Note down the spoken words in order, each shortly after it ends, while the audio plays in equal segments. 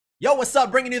Yo, what's up?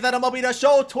 Bringing you that MLB The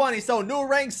Show 20. So new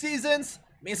ranked seasons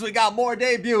means we got more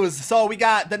debuts. So we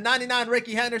got the 99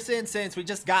 Rickey Henderson, since we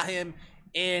just got him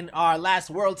in our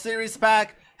last World Series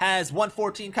pack. Has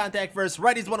 114 contact versus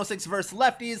righties, 106 versus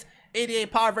lefties,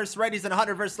 88 power versus righties, and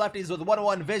 100 versus lefties with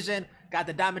 101 vision. Got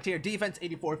the diamond tier defense,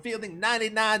 84 fielding,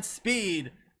 99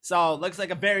 speed. So looks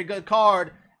like a very good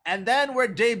card. And then we're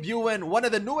debuting one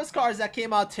of the newest cards that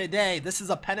came out today. This is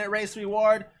a pennant race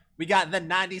reward. We got the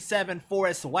 97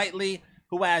 FORREST WHITLEY,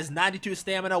 who has 92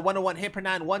 stamina, 101 hit per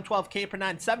 9, 112 K per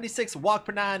 9, 76 walk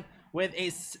per 9, with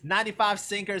a 95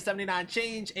 sinker, 79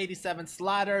 change, 87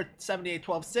 slider, 78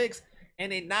 12-6,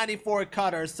 and a 94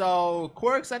 cutter. So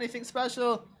quirks, anything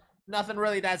special? Nothing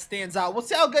really that stands out. We'll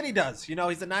see how good he does. You know,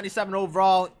 he's a 97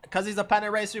 overall. Because he's a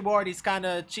pennant race reward, he's kind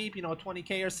of cheap, you know,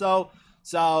 20K or so.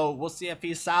 So we'll see if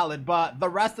he's solid. But the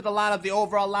rest of the lineup, the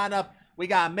overall lineup, we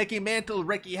got Mickey Mantle,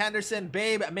 Rickey Henderson,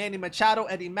 Babe, Manny Machado,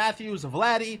 Eddie Matthews,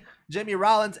 Vladdy, Jimmy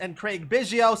Rollins, and Craig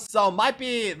Biggio. So might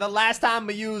be the last time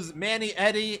we use Manny,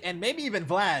 Eddie, and maybe even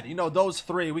Vlad. You know, those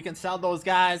three. We can sell those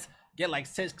guys, get like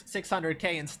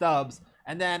 600K in stubs.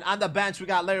 And then on the bench, we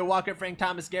got Larry Walker, Frank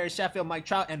Thomas, Gary Sheffield, Mike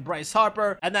Trout, and Bryce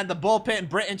Harper. And then the bullpen,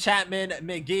 Britton Chapman,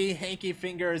 McGee, Hanky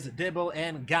Fingers, Dibble,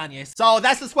 and Gagne. So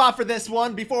that's the squad for this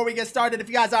one. Before we get started, if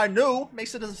you guys are new, make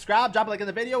sure to subscribe, drop a like in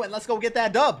the video, and let's go get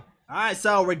that dub. All right,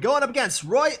 so we're going up against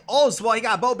Roy Oswalt. He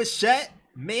got Bo Bichette,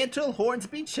 Mantle,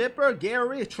 Hornsby, Chipper,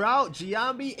 Gary, Trout,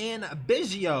 Giambi, and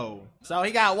Biggio. So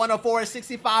he got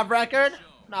 104-65 record.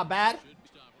 Not bad.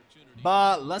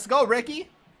 But let's go, Rickey.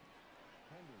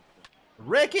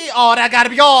 Rickey, oh, that gotta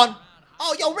be gone.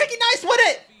 Oh, yo, Rickey nice with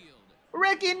it.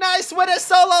 Rickey nice with a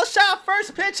solo shot.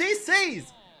 First pitch he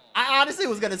sees. I honestly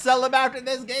was gonna sell him after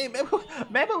this game.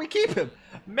 Maybe we keep him.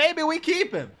 Maybe we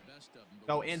keep him.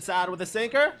 Go inside with a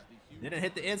sinker. Didn't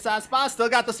hit the inside spot. Still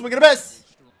got the swing and a miss.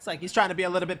 It's like he's trying to be a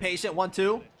little bit patient.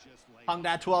 1-2. Hung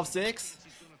that 12-6.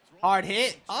 Hard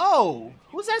hit. Oh,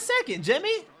 who's that second?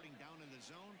 Jimmy?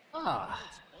 Oh,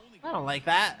 I don't like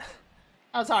that.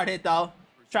 That was a hard hit though.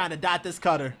 Trying to dot this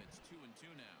cutter.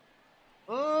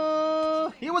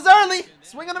 He was early.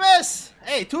 Swing and a miss.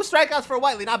 Hey, 2 strikeouts for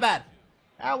Whiteley. Not bad.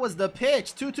 That was the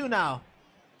pitch. 2-2 now.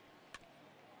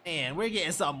 And we're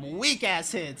getting some weak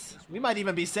ass hits. We might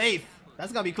even be safe.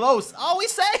 That's gonna be close. Oh, we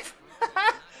safe.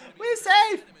 We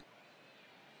safe.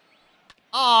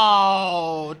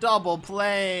 Oh, double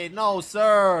play. No,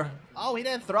 sir. Oh, he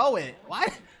didn't throw it.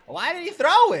 Why did he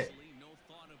throw it?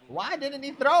 Why didn't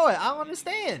he throw it? I don't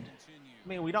understand. I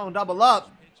mean, we don't double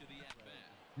up.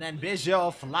 And then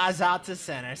Biggio flies out to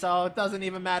center. So it doesn't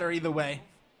even matter either way.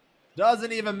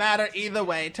 Doesn't even matter either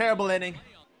way. Terrible inning.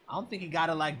 I don't think he got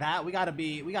it like that. We gotta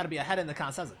be ahead in the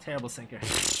contest. That's a terrible sinker.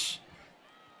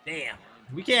 Damn.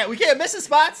 We can't miss his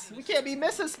spots. We can't be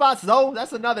missing spots though.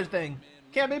 That's another thing.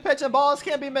 Can't be pitching balls,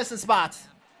 can't be missing spots.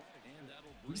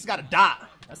 We just got a dot.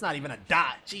 That's not even a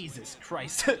dot. Jesus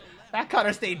Christ. That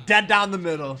cutter stayed dead down the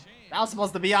middle. That was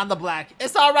supposed to be on the black.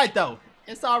 It's alright though.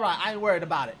 It's alright. I ain't worried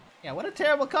about it. Yeah, what a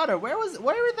terrible cutter. Where was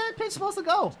that pitch supposed to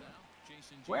go?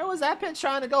 Where was that pitch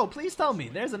trying to go? Please tell me.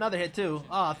 There's another hit too.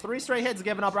 3 straight hits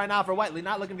given up right now for Whiteley.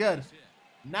 Not looking good.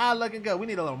 Not looking good. We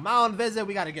need a little mound visit.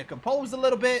 We got to get composed a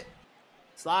little bit.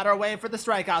 Slide our way for the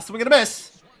strikeout. Swing and a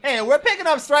miss. Hey, we're picking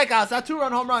up strikeouts. That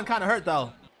 2-run home run kind of hurt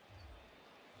though.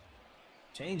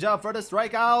 Change up for the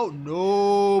strikeout.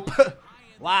 Nope.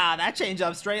 Wow, that change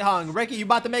up straight hung. Rickey, you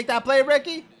about to make that play,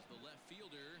 Rickey?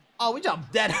 Oh, we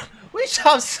jumped dead. We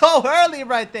jumped so early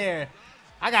right there.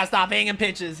 I gotta stop hanging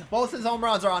pitches. Both his home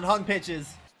runs are on hung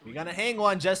pitches. We're gonna hang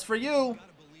one just for you. A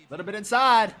little bit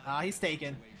inside. He's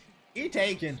taking. He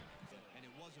taking.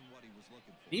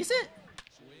 Decent?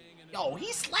 Yo,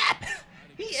 he's slapping.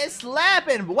 He is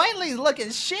slapping. Whiteley's looking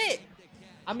shit.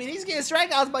 I mean, he's getting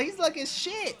strikeouts, but he's looking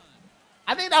shit.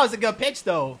 I think that was a good pitch,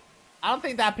 though. I don't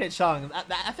think that pitch hung.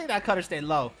 I think that cutter stayed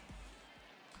low.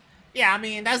 Yeah, I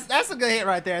mean, that's a good hit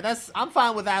right there. I'm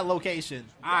fine with that location.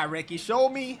 All right, Rickey, show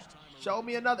me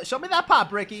that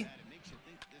pop, Rickey.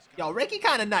 Yo, Rickey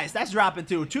kind of nice. That's dropping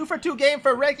too. 2 for 2 game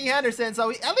for Rickey Henderson.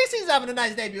 So at least he's having a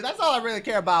nice debut. That's all I really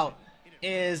care about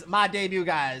is my debut,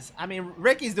 guys. I mean,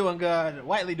 Rickey's doing good.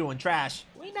 Whiteley doing trash.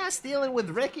 We not stealing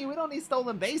with Rickey. We don't need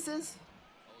stolen bases.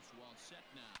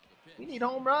 We need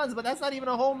home runs, but that's not even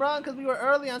a home run because we were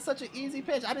early on such an easy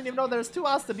pitch. I didn't even know there was 2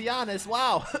 outs, to be honest.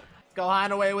 Wow. Go high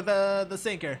and away with the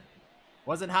sinker.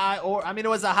 Wasn't high, or I mean, it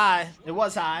was a high. It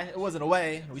was high. It wasn't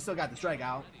away. We still got the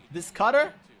strikeout. This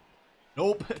cutter?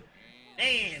 Nope.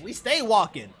 Man, we stay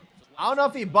walking. I don't know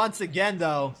if he bunts again,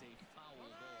 though.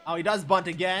 Oh, he does bunt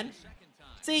again.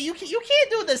 See, you can't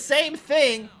do the same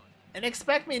thing and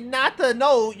expect me not to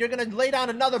know you're going to lay down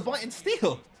another bunt and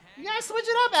steal. You gotta switch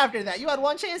it up after that. You had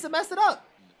one chance to mess it up.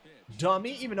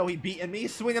 Dummy, even though he beating me.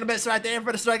 Swinging a miss right there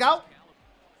for the strikeout.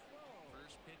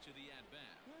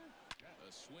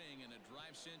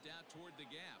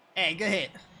 Hey, good hit.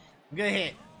 Good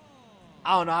hit.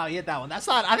 I don't know how he hit that one. That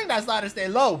slide, I think that slider stayed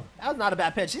low. That was not a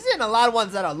bad pitch. He's hitting a lot of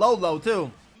ones that are low,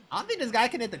 too. I don't think this guy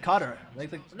can hit the cutter.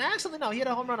 Actually, no, he hit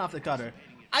a home run off the cutter.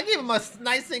 I gave him a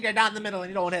nice sinker down the middle and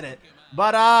he don't hit it.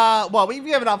 But, well, we've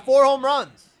given up 4 home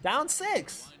runs. Down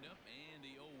 6.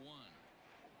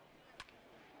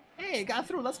 Hey, got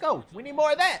through. Let's go. We need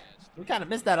more of that. We kind of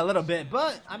missed that a little bit,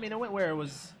 but, I mean, it went where it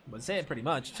was hit pretty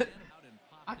much.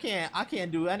 I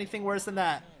can't do anything worse than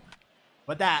that.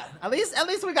 But that, at least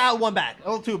we got 1 back.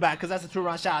 Oh, 2 back, because that's a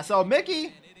 2-run shot. So,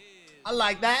 Mickey, I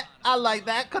like that. I like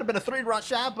that. Could have been a 3-run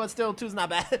shot, but still 2's not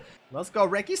bad. Let's go,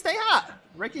 Ricky. Stay hot.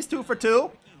 Ricky's 2 for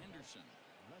 2.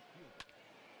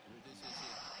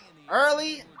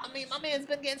 Early. I mean, my man's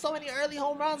been getting so many early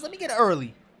home runs. Let me get it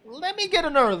early. Let me get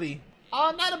an early.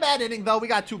 Oh, not a bad inning, though. We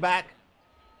got 2 back.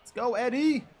 Let's go,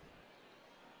 Eddie.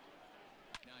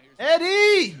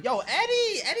 Eddie. Yo,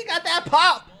 Eddie. Eddie got that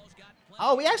pop.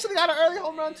 Oh, we actually got an early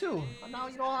home run, too. Now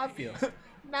you know how I feel.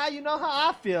 Now you know how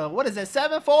I feel. What is it,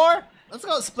 7-4? Let's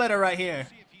go splitter right here.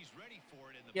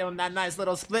 Give him that nice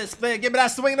little split. Give me that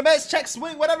swing and a miss. Check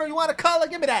swing, whatever you want to call it.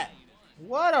 Give me that.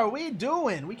 What are we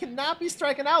doing? We cannot be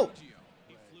striking out.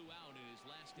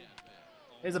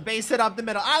 There's a base hit up the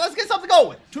middle. All right, let's get something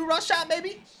going. 2-run shot,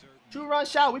 maybe? 2-run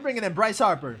shot. We bringing in Bryce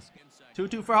Harper.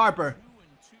 2-2 for Harper.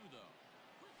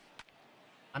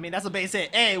 I mean, that's a base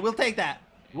hit. Hey, we'll take that.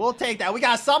 We'll take that. We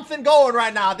got something going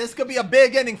right now. This could be a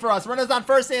big inning for us. Runners on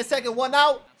first and second, 1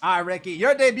 out. All right, Ricky,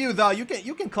 your debut though. You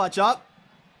can clutch up.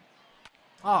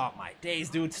 Oh my days,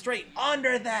 dude! Straight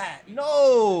under that.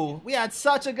 No, we had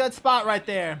such a good spot right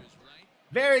there.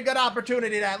 Very good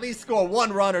opportunity to at least score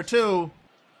 1 run or 2.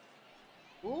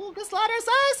 Ooh, good slider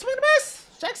inside. Swing and miss.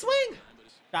 Check swing.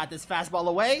 Got this fastball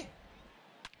away.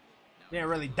 Didn't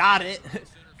really dot it.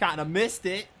 Kind of missed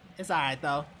it. It's all right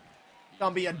though.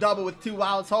 Gonna be a double with 2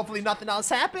 outs. Hopefully nothing else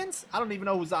happens. I don't even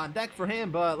know who's on deck for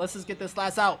him, but let's just get this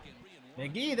last out.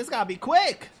 McGee, this gotta be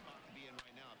quick.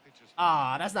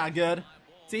 Ah, that's not good.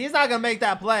 See, he's not gonna make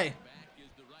that play.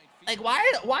 Like,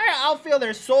 why are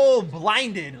outfielders so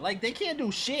blinded? Like, they can't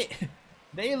do shit.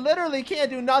 They literally can't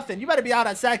do nothing. You better be out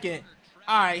at second.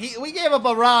 All right, we gave up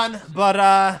a run,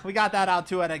 but we got that out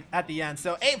too at the end.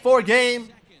 So 8-4 game.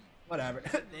 Whatever.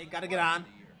 They gotta get on.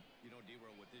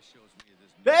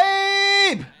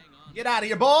 Babe! Get out of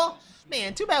here, ball.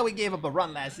 Man, too bad we gave up a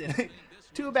run last inning.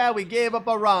 Too bad we gave up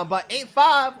a run. But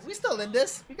 8-5, we still in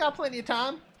this. We got plenty of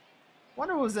time.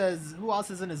 Wonder who else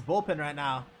is in his bullpen right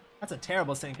now. That's a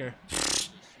terrible sinker.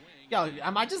 Yo,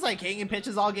 am I just like hanging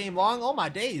pitches all game long? Oh my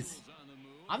days.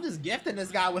 I'm just gifting this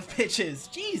guy with pitches.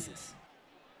 Jesus.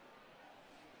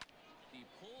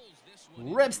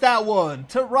 Rips that one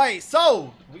to right.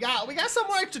 So we got some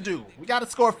work to do. We got to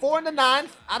score 4 in the 9th.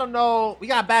 I don't know. We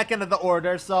got back into the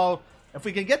order. So if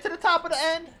we can get to the top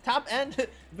end,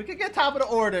 if we can get top of the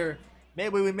order,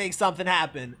 maybe we make something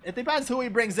happen. It depends who he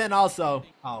brings in also.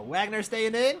 Oh, Wagner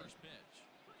staying in.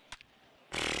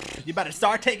 You better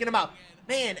start taking him out.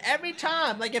 Man, every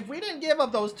time, like if we didn't give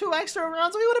up those 2 extra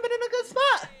rounds, we would have been in a good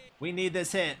spot. We need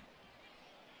this hit.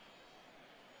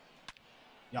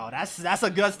 Yo, that's a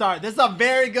good start. This is a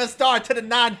very good start to the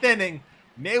 9th inning.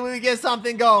 Maybe we get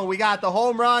something going. We got the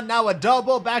home run, now a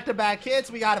double, back-to-back hits.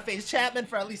 We got to face Chapman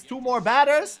for at least 2 more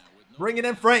batters. Bringing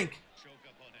in Frank.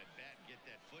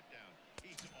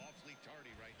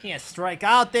 Can't strike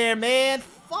out there, man.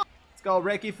 Fuck. Let's go,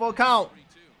 Ricky. Full count.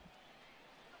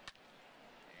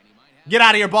 Get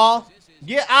out of here, ball.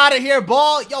 Get out of here,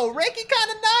 ball. Yo, Ricky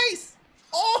kind of nice.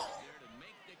 Oh.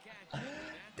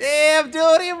 Damn,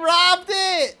 dude, he robbed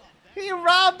it. He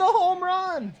robbed the home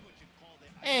run.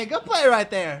 Hey, good play right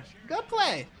there. Good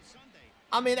play.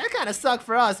 I mean, that kind of sucked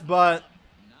for us, but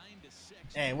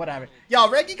hey, whatever. Yo,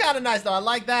 Ricky kind of nice, though. I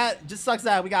like that. Just sucks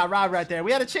that we got robbed right there.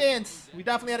 We had a chance. We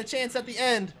definitely had a chance at the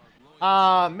end.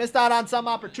 Missed out on some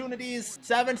opportunities.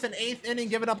 7th and 8th inning,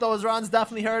 giving up those runs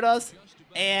definitely hurt us.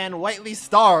 And Whitley's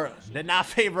star did not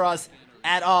favor us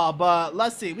at all. But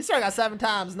let's see. We still got 7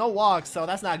 times. No walks, so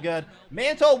that's not good.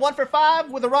 Mantle 1 for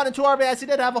 5 with a run and 2 RBIs. He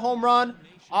did have a home run.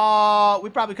 We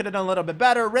probably could have done a little bit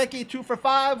better. Ricky 2 for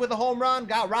 5 with a home run.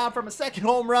 Got robbed from a second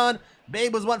home run.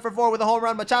 Babe was 1 for 4 with a home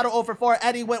run. Machado 0 for 4.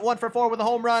 Eddie went 1 for 4 with a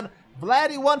home run.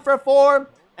 Vladdy 1 for 4.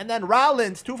 And then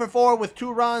Rollins 2 for 4 with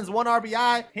 2 runs, 1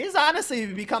 RBI. He's honestly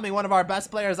becoming one of our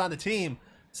best players on the team.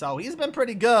 So he's been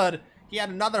pretty good. He had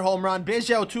another home run.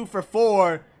 Biggio 2 for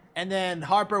 4. And then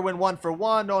Harper went 1 for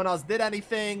 1. No one else did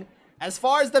anything. As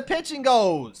far as the pitching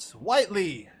goes,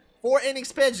 Whitley 4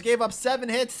 innings pitched, gave up 7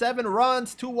 hits, 7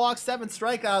 runs, 2 walks, 7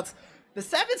 strikeouts. The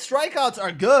 7 strikeouts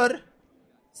are good.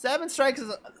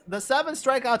 The 7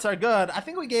 strikeouts are good. I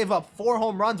think we gave up 4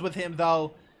 home runs with him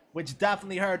though, which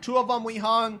definitely hurt. 2 of them we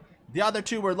hung. The other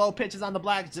 2 were low pitches on the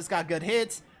black, just got good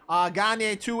hits.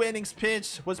 Gagne, 2 innings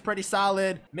pitched, was pretty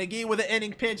solid. McGee with an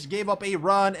inning pitch, gave up a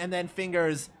run, and then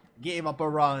Fingers gave up a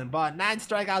run. But 9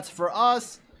 strikeouts for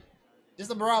us.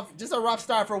 Just a rough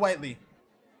start for Whitley.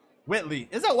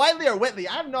 Is it Whitley or Whitley?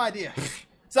 I have no idea.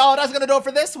 So that's gonna do it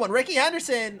for this one. Rickey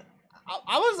Henderson,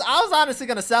 I was honestly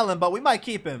gonna sell him, but we might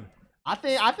keep him. I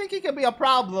think he could be a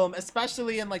problem,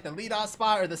 especially in like the leadoff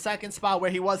spot or the second spot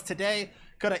where he was today.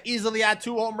 Could have easily had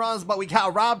 2 home runs, but we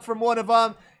got robbed from one of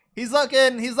them. He's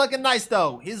looking nice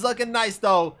though.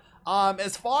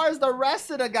 As far as the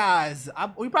rest of the guys,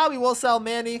 we probably will sell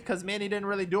Manny because Manny didn't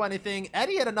really do anything.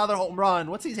 Eddie hit another home run.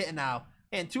 What's he hitting now?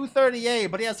 And 238,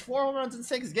 but he has 4 home runs in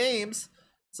 6 games.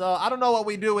 So I don't know what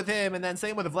we do with him. And then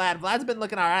same with Vlad. Vlad's been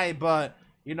looking all right, but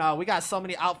you know, we got so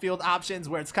many outfield options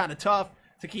where it's kind of tough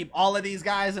to keep all of these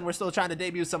guys, and we're still trying to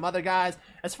debut some other guys.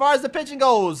 As far as the pitching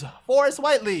goes, Forrest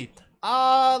Whitley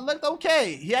looked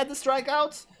okay. He had the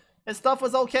strikeouts. His stuff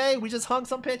was okay. We just hung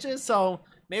some pitches, so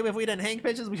maybe if we didn't hang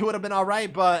pitches, we would have been all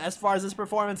right. But as far as this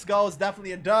performance goes,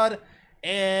 definitely a dud.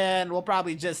 And we'll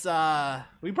probably just,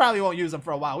 we probably won't use him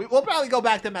for a while. We'll probably go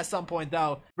back to him at some point,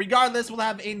 though. Regardless, we'll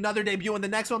have another debut in the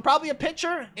next one. Probably a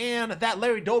pitcher and that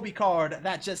Larry Doby card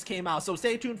that just came out. So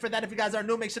stay tuned for that. If you guys are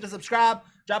new, make sure to subscribe.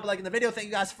 Drop a like in the video. Thank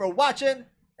you guys for watching.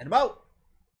 And I'm out.